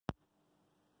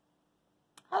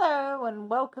Hello and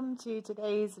welcome to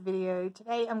today's video.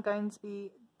 Today I'm going to be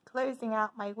closing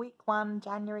out my week 1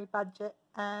 January budget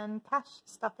and cash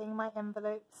stuffing my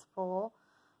envelopes for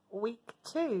week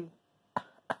 2.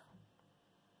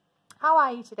 How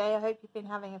are you today? I hope you've been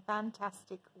having a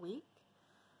fantastic week.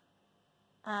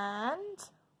 And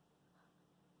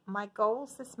my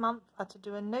goals this month are to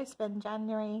do a no spend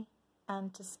January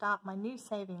and to start my new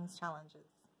savings challenges.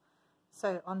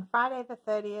 So on Friday the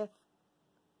 30th,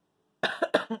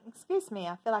 excuse me,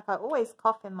 I feel like I always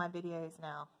cough in my videos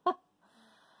now.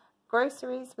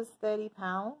 Groceries was £30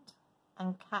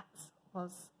 and cats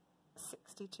was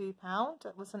 £62.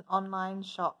 It was an online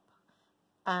shop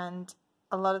and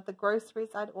a lot of the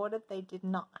groceries I'd ordered they did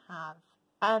not have,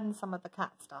 and some of the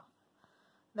cat stuff.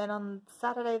 Then on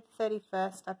Saturday the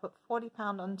 31st I put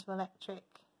 £40 onto electric,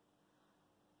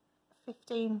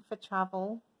 15 for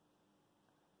travel,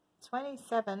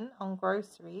 27 on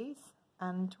groceries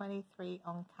and 23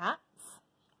 on cats.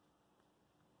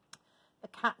 The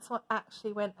cats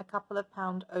actually went a couple of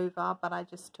pounds over, but I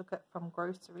just took it from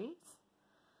groceries.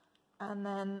 And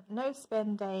then no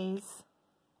spend days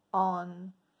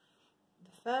on the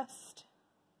 1st,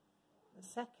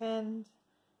 the 2nd,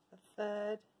 the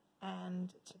 3rd,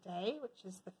 and today, which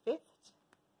is the 5th.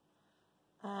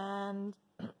 And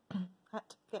had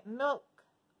to get milk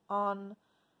on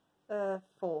the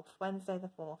 4th, Wednesday the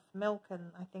 4th. Milk,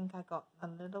 and I think I got a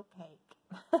little cake.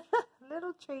 A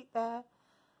little treat there.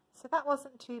 So that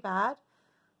wasn't too bad.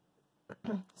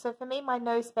 So for me, my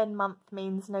no spend month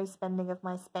means no spending of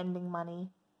my spending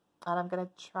money. And I'm going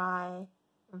to try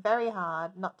very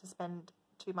hard not to spend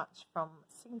too much from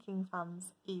sinking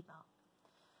funds either.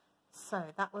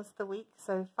 So that was the week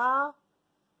so far.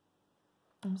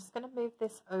 I'm just going to move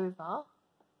this over.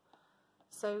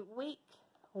 So week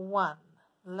 1.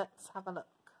 Let's have a look.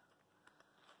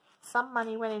 Some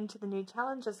money went into the new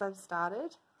challenges I've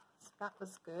started, so that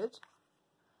was good.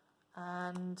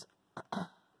 And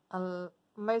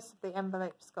most of the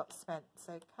envelopes got spent.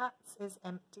 So cats is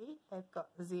empty. They've got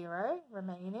 0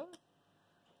 remaining.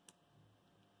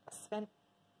 I spent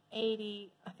 80,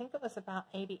 I think it was about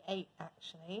 88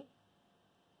 actually.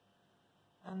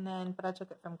 And then, but I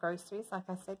took it from groceries. Like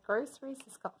I said, groceries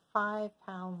has got £5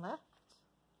 left,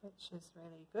 which is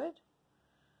really good.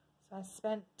 So I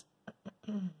spent,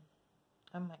 oh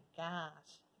my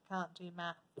gosh, I can't do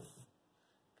maths,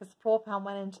 because £4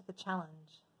 went into the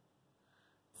challenge.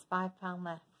 It's £5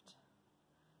 left.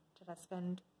 Did I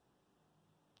spend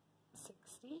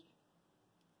 60?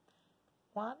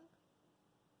 1?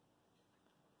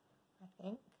 I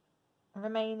think.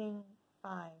 Remaining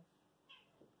 5.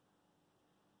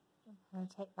 I'm going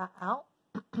to take that out.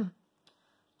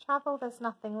 Travel, there's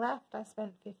nothing left. I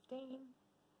spent 15.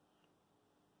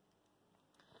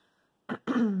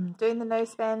 Doing the no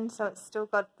spend, so it's still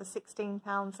got the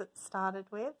 £16 it started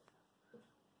with.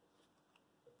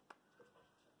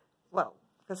 Well,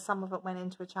 because some of it went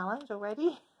into a challenge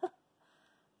already.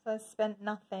 So I spent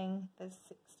nothing. There's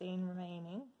 16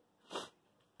 remaining.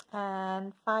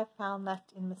 And £5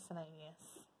 left in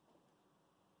miscellaneous,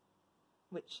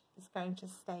 which is going to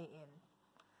stay in.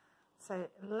 So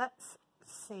let's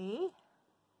see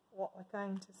what we're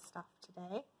going to stuff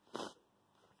today.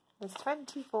 There's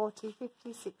 20, 40,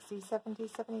 50, 60, 70,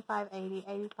 75, 80,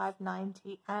 85,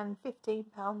 90 and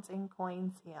 £15 in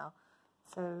coins here.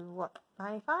 So what,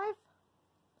 95?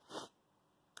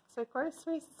 So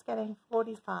groceries is getting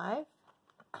 45.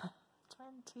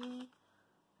 20.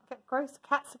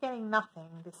 Cats are getting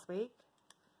nothing this week.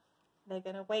 They're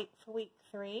going to wait for week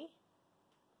 3.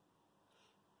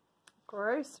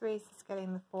 Groceries is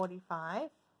getting the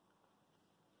 45.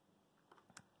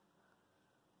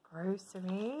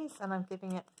 Groceries, and I'm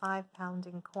giving it £5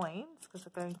 in coins because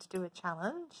we're going to do a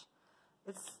challenge.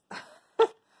 It's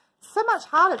so much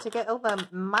harder to get all the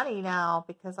money now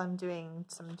because I'm doing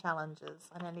some challenges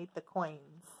and I need the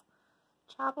coins.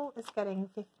 Travel is getting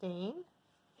 15.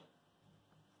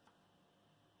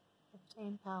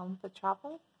 £15 for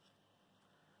travel.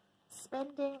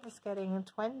 Spending is getting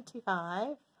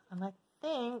 25, and I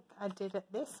think I did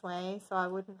it this way so I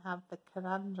wouldn't have the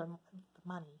conundrum of the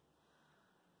money.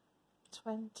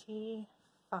 25.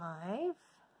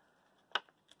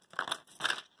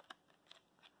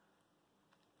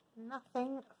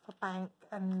 Nothing for bank,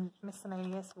 and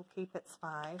miscellaneous will keep its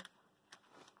 5.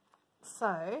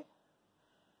 So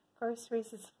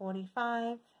groceries is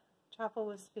 45, travel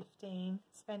was 15,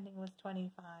 spending was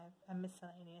 25, and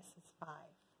miscellaneous is 5.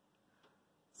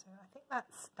 So I think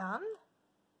that's done.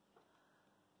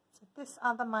 So this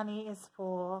other money is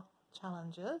for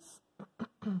challenges.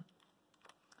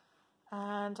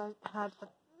 And I had a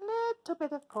little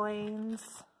bit of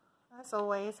coins, As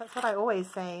always, that's what I always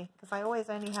say, because I always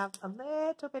only have a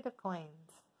little bit of coins.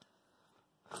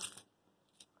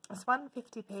 There's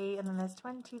 150p, and then there's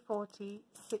 20, 40,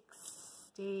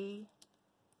 60,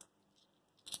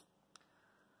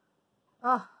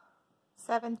 oh,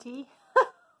 70.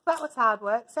 That was hard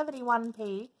work.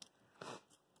 71p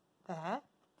there.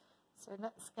 So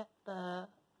let's get the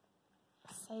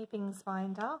savings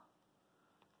binder.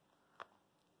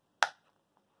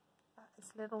 That is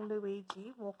little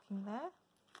Luigi walking there.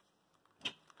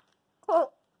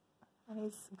 Oh, and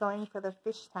he's going for the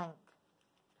fish tank.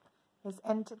 His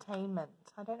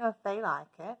entertainment. I don't know if they like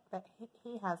it, but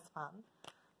he has fun.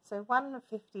 So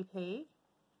 150p.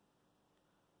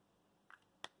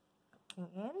 Looking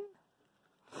in.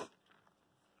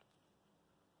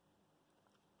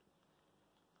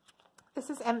 This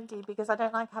is empty because I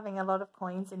don't like having a lot of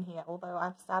coins in here, although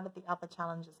I've started the other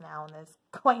challenges now and there's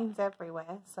coins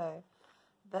everywhere. So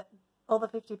all the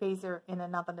 50p's are in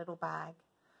another little bag.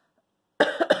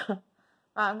 Right,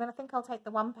 I'm going to think I'll take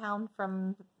the £1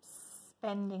 from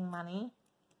spending money.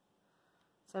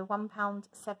 So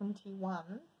 £1.71.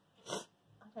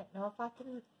 I don't know if I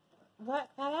can work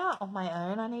that out on my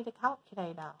own. I need a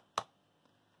calculator.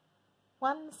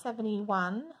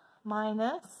 171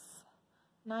 minus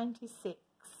 96.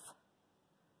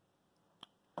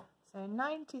 So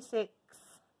 96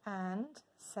 and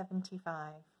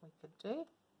 75 we could do.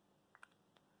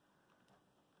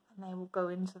 And they will go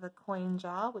into the coin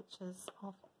jar, which is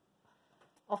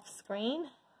off screen.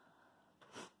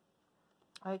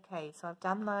 Okay, so I've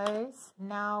done those.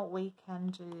 Now we can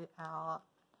do our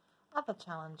other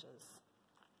challenges.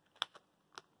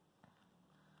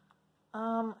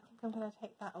 I think I'm going to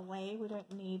take that away. We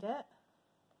don't need it.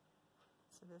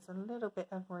 So there's a little bit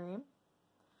of room.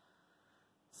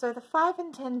 So the 5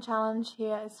 and 10 challenge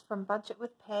here is from Budget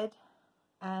with Ped,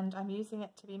 and I'm using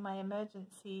it to be my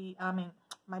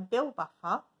my bill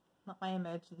buffer, not my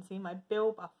emergency, my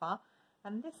bill buffer.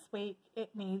 And this week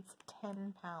it needs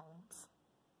 £10.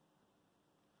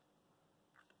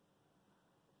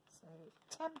 So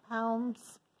 £10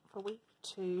 for week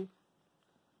 2,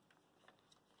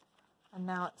 and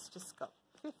now it's just got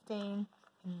 15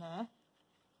 in there.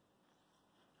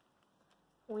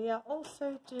 We are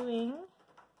also doing,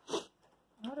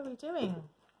 what are we doing?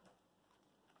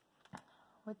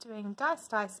 We're doing Dice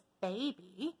Dice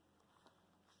Baby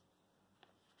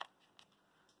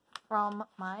from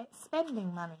my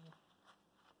spending money.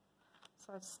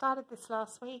 So I started this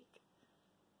last week,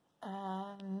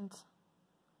 and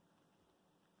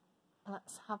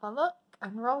let's have a look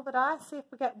and roll the dice, see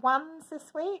if we get ones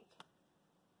this week.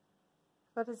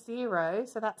 Got a 0,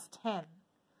 so that's 10.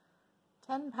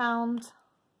 £10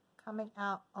 coming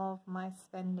out of my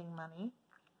spending money.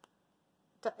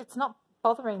 It's not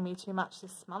bothering me too much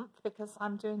this month because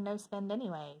I'm doing no spend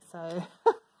anyway, so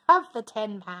have the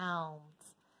 £10.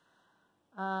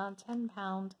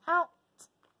 £10 out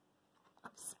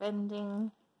of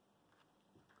spending.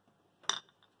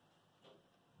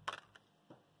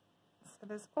 So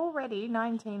there's already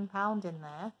 £19 in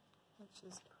there, which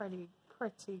is pretty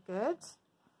good.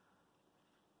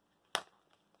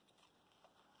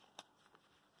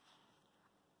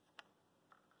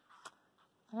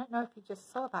 I don't know if you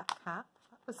just saw that cap.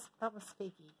 That was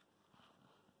Figgy.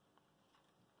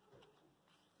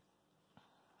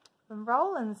 The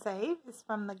roll and save is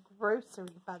from the grocery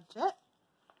budget.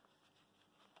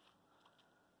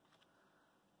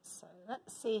 So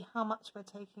let's see how much we're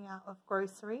taking out of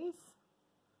groceries.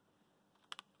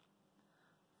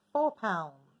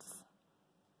 £4.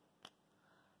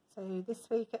 So this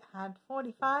week it had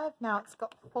 45, now it's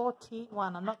got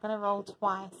 41. I'm not going to roll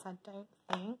twice, I don't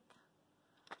think.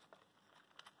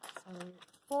 So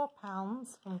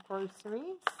 £4 from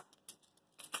groceries.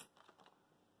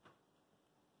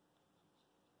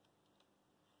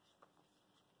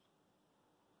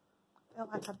 I feel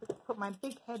like I put my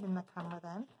big head in the camera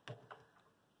then.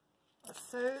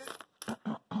 So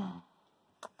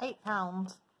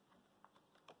 £8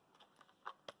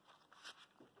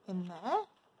 in there.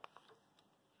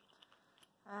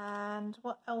 And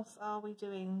what else are we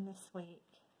doing this week?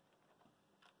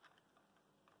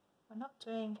 We're not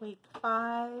doing week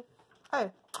 5.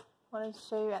 Oh, I wanted to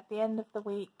show you at the end of the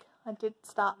week. I did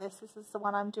start this. This is the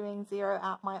one I'm doing, zero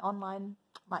out my online,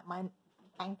 my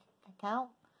bank account,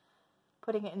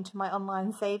 putting it into my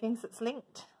online savings. It's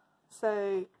linked.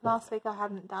 So last week I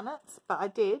hadn't done it, but I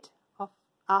did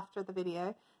after the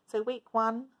video. So week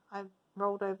 1 I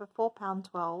rolled over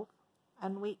 £4.12,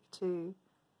 and week 2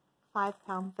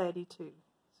 £5.32.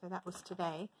 So that was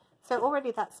today. So already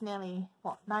that's nearly,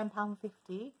 what,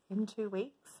 £9.50 in 2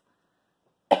 weeks.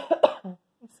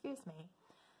 Excuse me.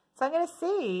 So I'm going to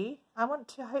see. I want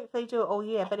to hopefully do it all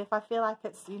year, but if I feel like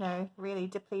it's, you know, really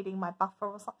depleting my buffer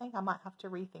or something, I might have to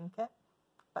rethink it.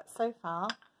 But so far,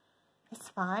 it's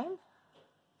fine.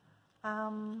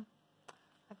 I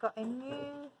got a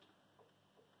new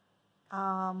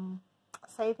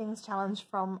savings challenge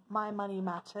from My Money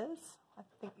Matters. I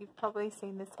think you've probably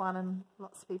seen this one in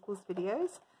lots of people's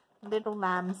videos. Little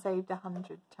Lamb Saved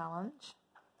 100 challenge.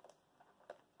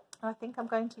 I think I'm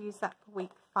going to use that for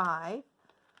week 5.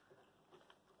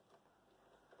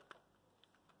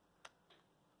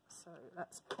 So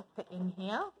let's pop it in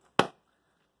here.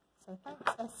 So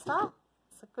thanks, Esther.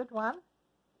 It's a good one.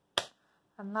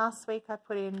 And last week I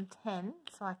put in 10,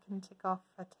 so I can tick off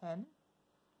a 10.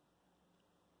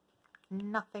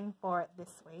 Nothing for it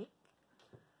this week.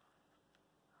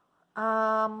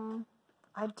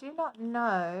 I do not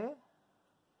know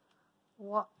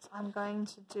what I'm going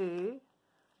to do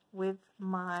with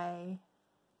my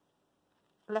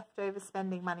leftover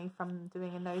spending money from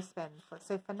doing a no spend.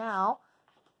 So for now,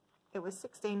 it was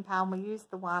 £16. We used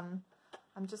the one.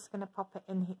 I'm just going to pop it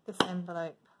in this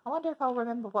envelope. I wonder if I'll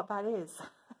remember what that is.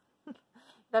 You'll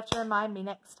have to remind me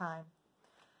next time.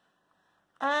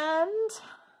 And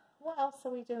what else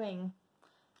are we doing?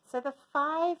 So the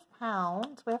 £5,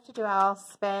 we have to do our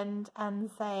spend and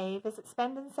save. Is it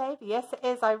spend and save? Yes, it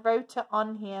is. I wrote it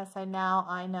on here, so now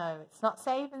I know. It's not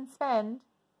save and spend.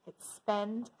 It's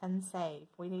spend and save.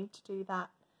 We need to do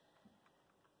that.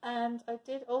 And I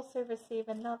did also receive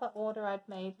another order I'd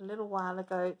made a little while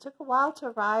ago. It took a while to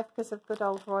arrive because of good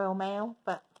old Royal Mail,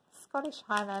 but Scottish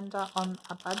Highlander on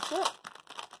a budget.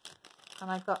 And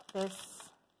I got this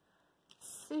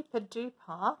super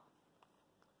duper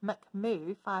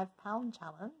McMoo £5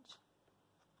 challenge.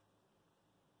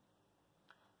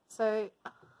 So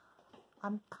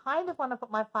I'm kind of want to put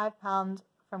my £5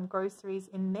 from groceries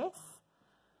in this,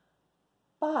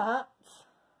 but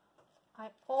I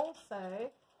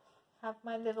also have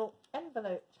my little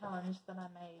envelope challenge that I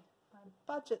made. My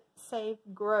Budget Save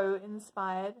Grow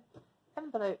inspired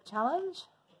envelope challenge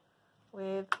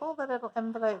with all the little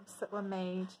envelopes that were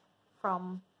made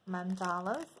from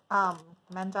mandalas,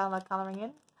 mandala colouring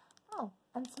in. Oh,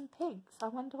 and some pigs. I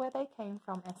wonder where they came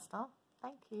from, Esther.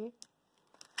 Thank you.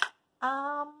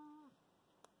 I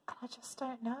just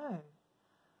don't know.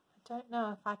 I don't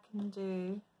know if I can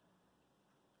do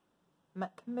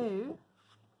McMoo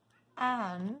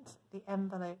and the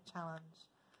envelope challenge.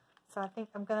 So I think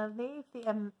I'm going to leave the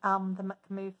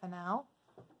McMoo for now.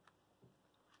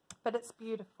 But it's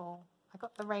beautiful. I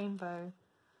got the rainbow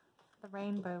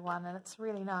one, and it's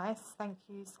really nice. Thank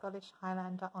you, Scottish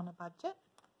Highlander on a budget.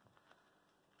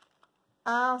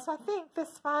 So I think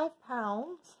this £5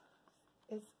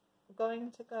 is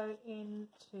going to go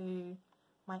into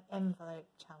my envelope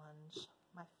challenge,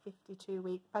 my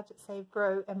 52-week Budget Save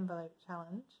Grow envelope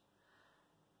challenge.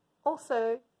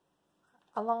 Also,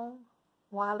 a long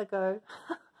while ago,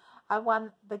 I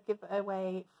won the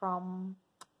giveaway from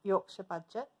Yorkshire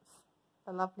Budgets,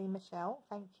 the lovely Michelle,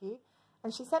 thank you.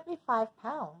 And she sent me £5,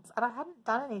 and I hadn't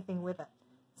done anything with it.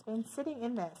 It's been sitting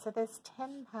in there, so there's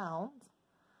 £10.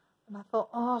 And I thought,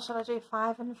 oh, shall I do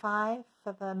 5 and 5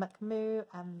 for the McMoo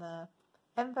and the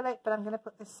envelope? But I'm going to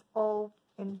put this all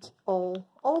into all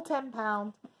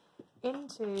 £10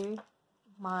 into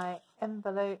my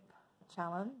envelope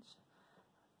challenge.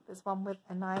 There's one with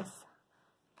a nice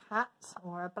cat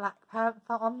or a Black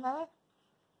Panther on there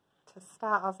to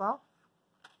start us off.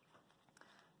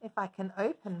 If I can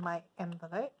open my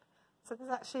envelope. So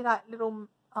there's actually like little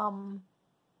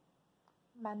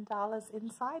mandalas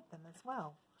inside them as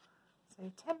well. So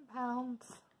 £10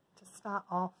 to start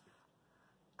off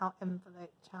our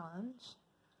envelope challenge.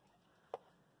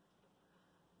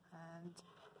 And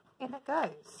in it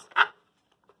goes.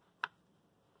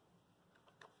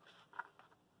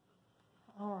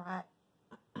 All right.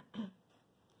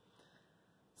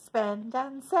 Spend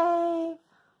and save.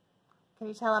 Can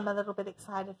you tell I'm a little bit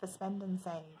excited for spend and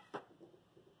save?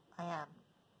 I am.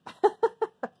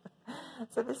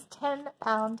 So there's £10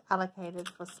 allocated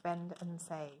for spend and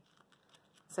save.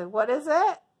 So what is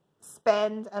it?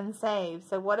 Spend and save.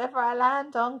 So whatever I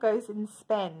land on goes in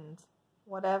spend.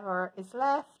 Whatever is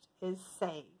left is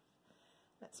save.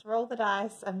 Let's roll the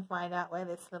dice and find out where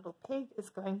this little pig is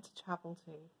going to travel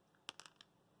to.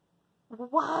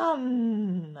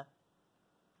 1.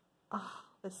 Oh,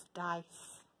 this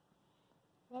dice.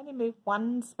 We only move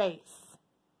 1 space.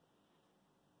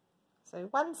 So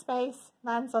 1 space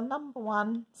lands on number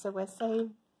 1. So we're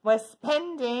spending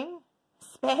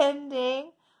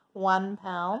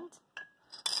 £1.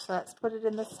 So let's put it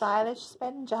in the stylish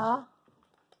spend jar.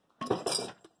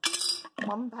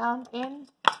 £1 in.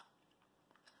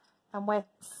 And we're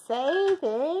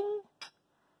saving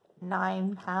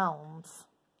 £9,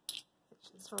 which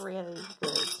is really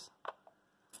good.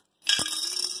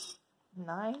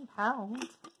 £9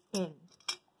 in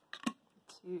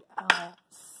to our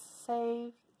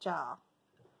save jar.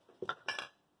 So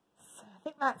I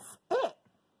think that's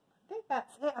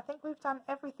it. I think we've done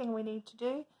everything we need to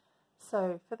do.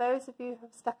 So for those of you who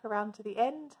have stuck around to the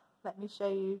end, let me show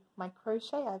you my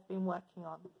crochet I've been working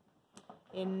on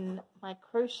in my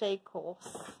crochet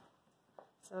course.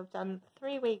 So I've done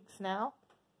 3 weeks now,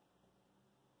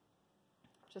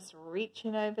 just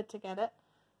reaching over to get it.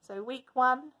 So week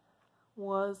 1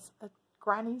 was a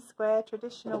granny square,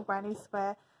 traditional granny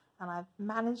square, and I've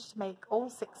managed to make all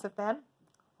 6 of them.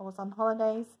 I was on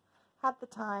holidays, had the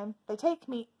time. They take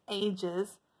me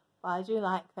ages, but I do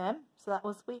like them. So that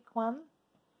was week 1.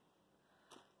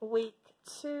 Week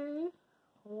 2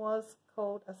 was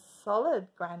called a solid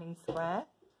granny square.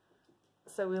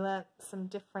 So we learnt some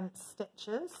different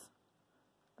stitches,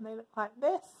 and they look like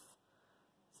this.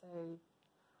 So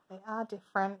they are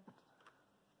different.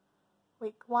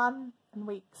 Week 1 and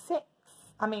week 6.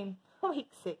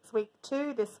 Week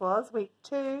 2 this was, week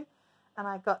 2, and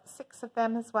I got 6 of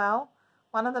them as well.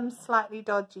 One of them's slightly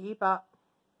dodgy, but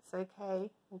it's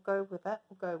okay. We'll go with it.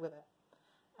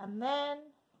 And then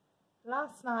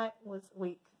last night was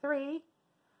week 3,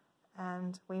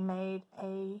 and we made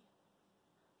a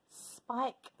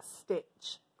spike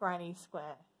stitch granny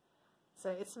square. So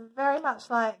it's very much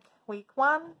like week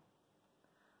 1,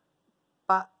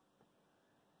 but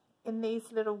in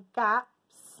these little gaps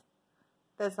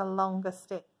there's a longer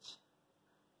stitch,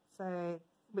 so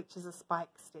which is a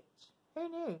spike stitch. Who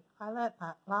knew? I learnt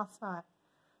that last night.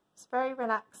 It's very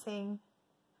relaxing,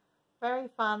 very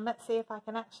fun. Let's see if I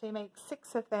can actually make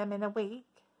 6 of them in a week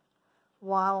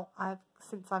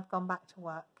since I've gone back to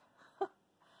work.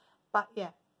 But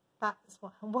yeah, that's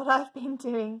what I've been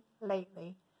doing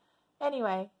lately.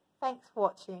 Anyway, thanks for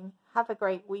watching. Have a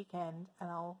great weekend, and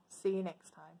I'll see you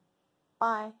next time.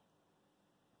 Bye.